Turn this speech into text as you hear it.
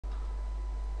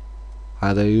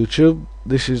Hi there YouTube,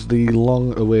 this is the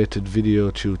long awaited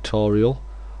video tutorial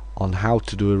on how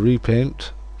to do a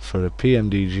repaint for a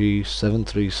PMDG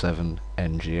 737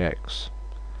 NGX.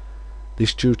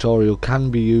 This tutorial can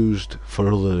be used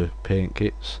for other paint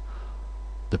kits.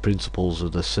 The principles are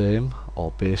the same,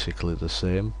 or basically the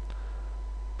same,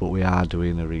 but we are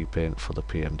doing a repaint for the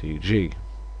PMDG.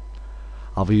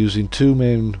 I'll be using two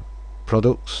main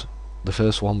products, the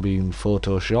first one being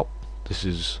Photoshop. This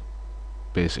is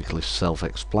basically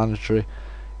self-explanatory,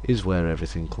 is where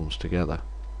everything comes together.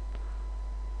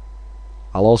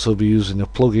 I'll also be using a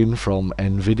plugin from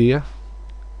NVIDIA,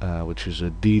 which is a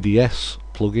DDS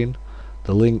plugin.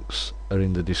 The links are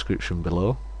in the description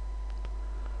below.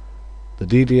 The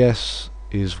DDS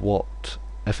is what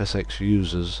FSX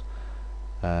uses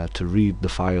to read the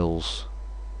files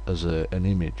as an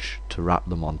image to wrap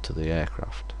them onto the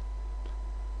aircraft.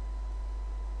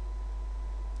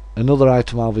 Another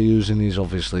item I'll be using is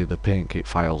obviously the paint kit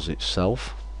files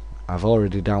itself. I've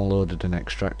already downloaded and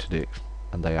extracted it,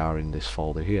 and they are in this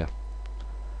folder here.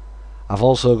 I've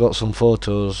also got some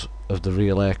photos of the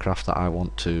real aircraft that I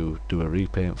want to do a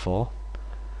repaint for.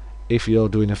 If you're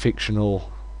doing a fictional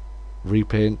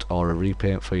repaint or a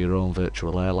repaint for your own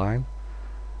virtual airline,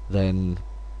 then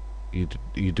you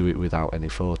do it without any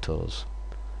photos.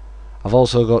 I've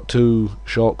also got two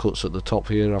shortcuts at the top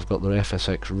here. I've got the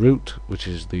FSX root, which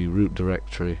is the root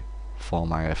directory for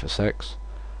my FSX,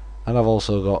 and I've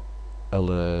also got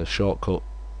a shortcut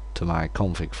to my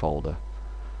config folder.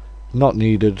 Not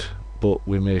needed, but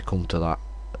we may come to that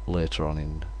later on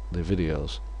in the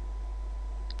videos.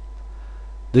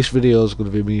 This video is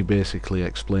going to be me basically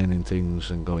explaining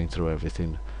things and going through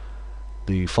everything.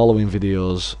 The following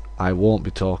videos I won't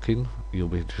be talking, you'll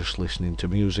be just listening to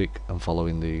music and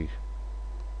following the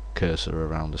cursor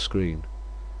around the screen.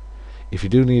 If you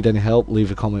do need any help,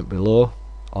 leave a comment below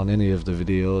on any of the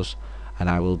videos and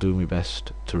I will do my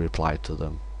best to reply to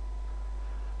them.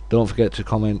 Don't forget to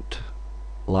comment,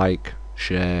 like,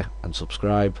 share and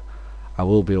subscribe. I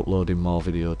will be uploading more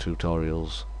video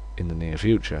tutorials in the near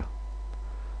future.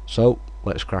 So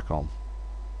let's crack on.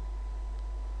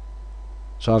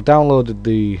 So I've downloaded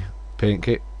the paint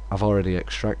kit, I've already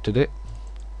extracted it,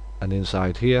 and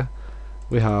inside here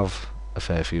we have a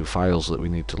fair few files that we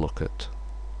need to look at.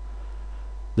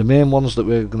 The main ones that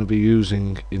we're going to be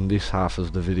using in this half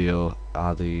of the video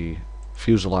are the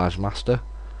fuselage master.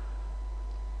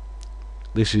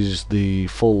 This is the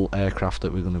full aircraft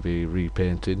that we're going to be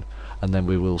repainting, and then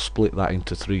we will split that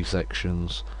into three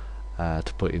sections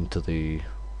to put into the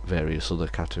various other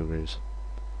categories.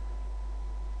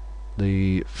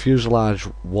 The fuselage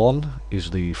 1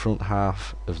 is the front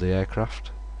half of the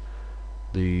aircraft.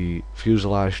 The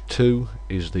fuselage 2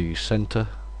 is the centre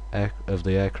of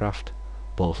the aircraft,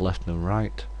 both left and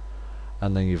right,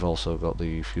 and then you've also got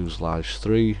the fuselage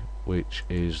 3, which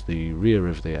is the rear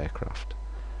of the aircraft.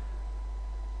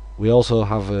 We also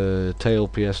have a tail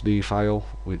PSD file,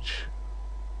 which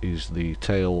is the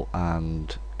tail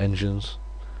and engines,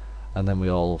 and then we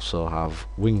also have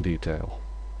wing detail.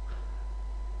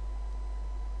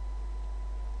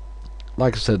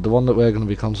 Like I said, the one that we're going to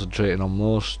be concentrating on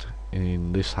most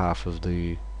in this half of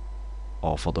the,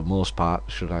 or for the most part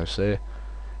should I say,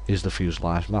 is the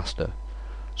fuselage master.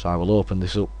 So I will open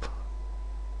this up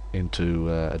into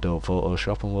Adobe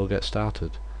Photoshop and we'll get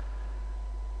started.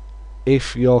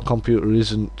 If your computer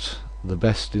isn't the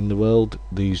best in the world,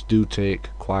 these do take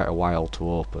quite a while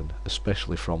to open,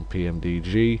 especially from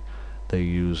PMDG. They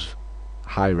use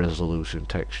high resolution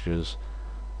textures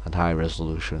and high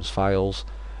resolution files.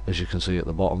 As you can see at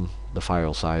the bottom, the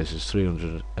file size is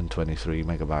 323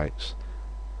 megabytes.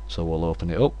 So we'll open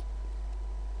it up.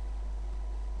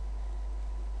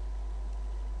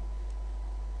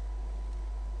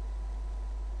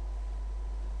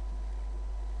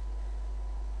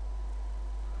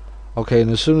 Okay, and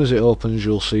as soon as it opens,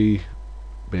 you'll see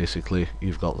basically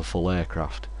you've got the full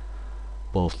aircraft,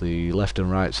 both the left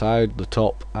and right side, the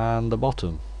top and the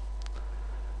bottom.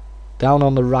 Down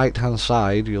on the right hand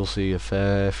side you'll see a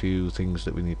fair few things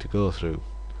that we need to go through.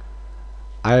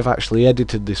 I have actually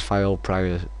edited this file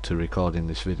prior to recording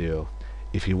this video.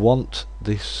 If you want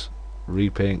this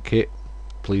repaint kit,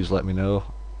 please let me know,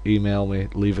 email me,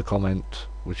 leave a comment,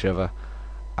 whichever.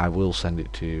 I will send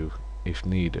it to you if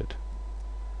needed.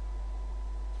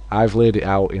 I've laid it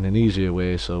out in an easier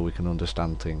way so we can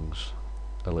understand things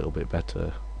a little bit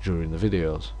better during the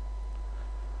videos.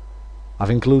 I've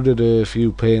included a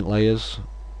few paint layers,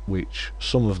 which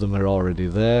some of them are already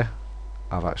there.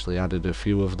 I've actually added a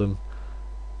few of them.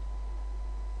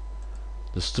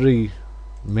 There's three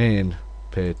main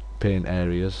paint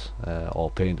areas,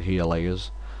 or paint here layers.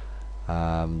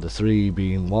 The 3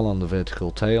 being one on the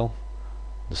vertical tail,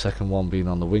 the second one being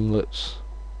on the winglets,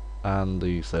 and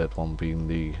the third one being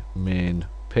the main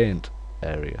paint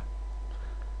area.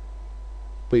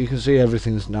 But you can see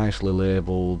everything's nicely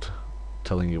labelled,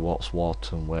 telling you what's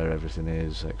what and where everything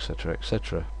is, etc,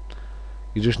 etc.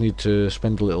 You just need to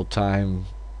spend a little time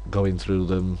going through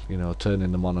them, you know,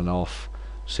 turning them on and off,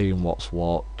 seeing what's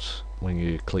what. When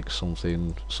you click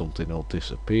something, something will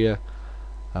disappear,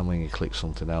 and when you click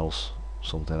something else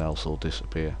will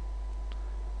disappear.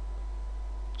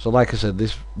 So like I said,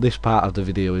 this part of the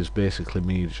video is basically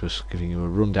me just giving you a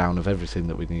rundown of everything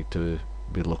that we need to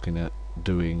be looking at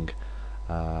doing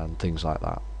and things like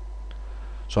that.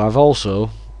 So I've also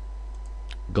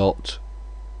got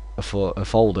a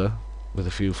folder with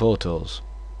a few photos,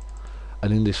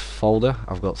 and in this folder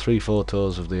I've got 3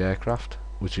 photos of the aircraft,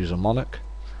 which is a Monarch.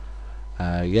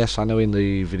 Yes, I know in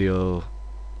the video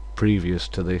previous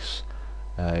to this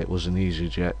it was an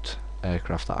easyJet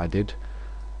aircraft that I did.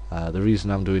 The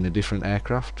reason I'm doing a different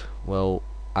aircraft, well,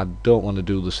 I don't want to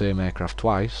do the same aircraft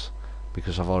twice,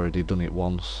 because I've already done it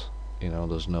once, you know,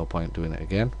 there's no point doing it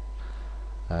again.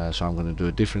 So I'm going to do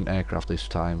a different aircraft this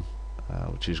time,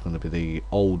 which is going to be the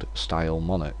old style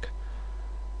Monarch.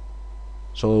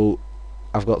 So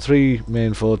I've got 3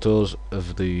 main photos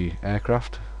of the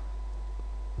aircraft.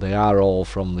 They are all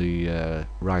from the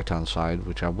right hand side,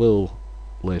 which I will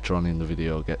later on in the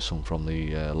video get some from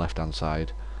the left hand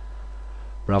side.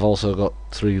 But I've also got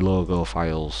 3 logo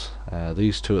files.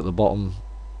 These 2 at the bottom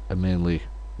are mainly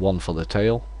one for the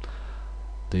tail.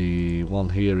 The one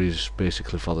here is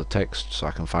basically for the text, so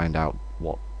I can find out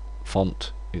what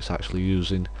font it's actually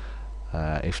using.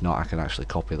 If not, I can actually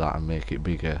copy that and make it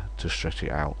bigger to stretch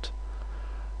it out.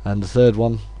 And the third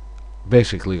one,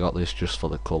 basically got this just for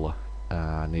the colour.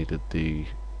 I needed the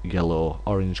yellow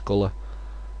orange colour,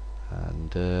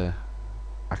 and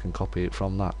I can copy it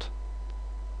from that.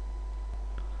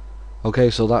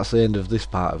 Okay, so that's the end of this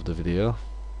part of the video.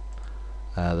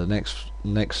 The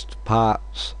next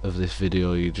parts of this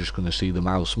video, you're just going to see the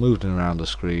mouse moving around the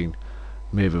screen,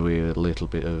 maybe with a little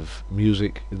bit of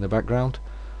music in the background.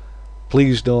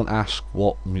 Please don't ask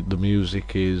what the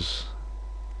music is.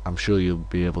 I'm sure you'll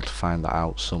be able to find that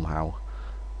out somehow.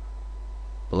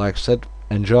 But like I said,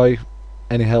 enjoy.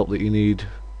 Any help that you need,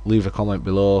 leave a comment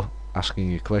below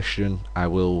asking your question. I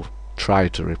will try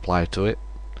to reply to it.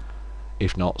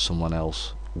 If not, someone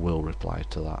else will reply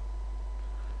to that.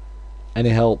 Any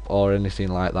help or anything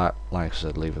like that, like I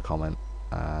said, leave a comment,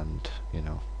 and you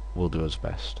know, we'll do our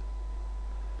best.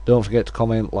 Don't forget to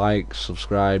comment, like,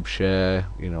 subscribe, share,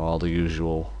 you know, all the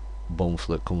usual bump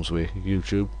that comes with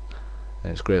YouTube.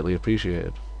 It's greatly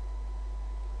appreciated.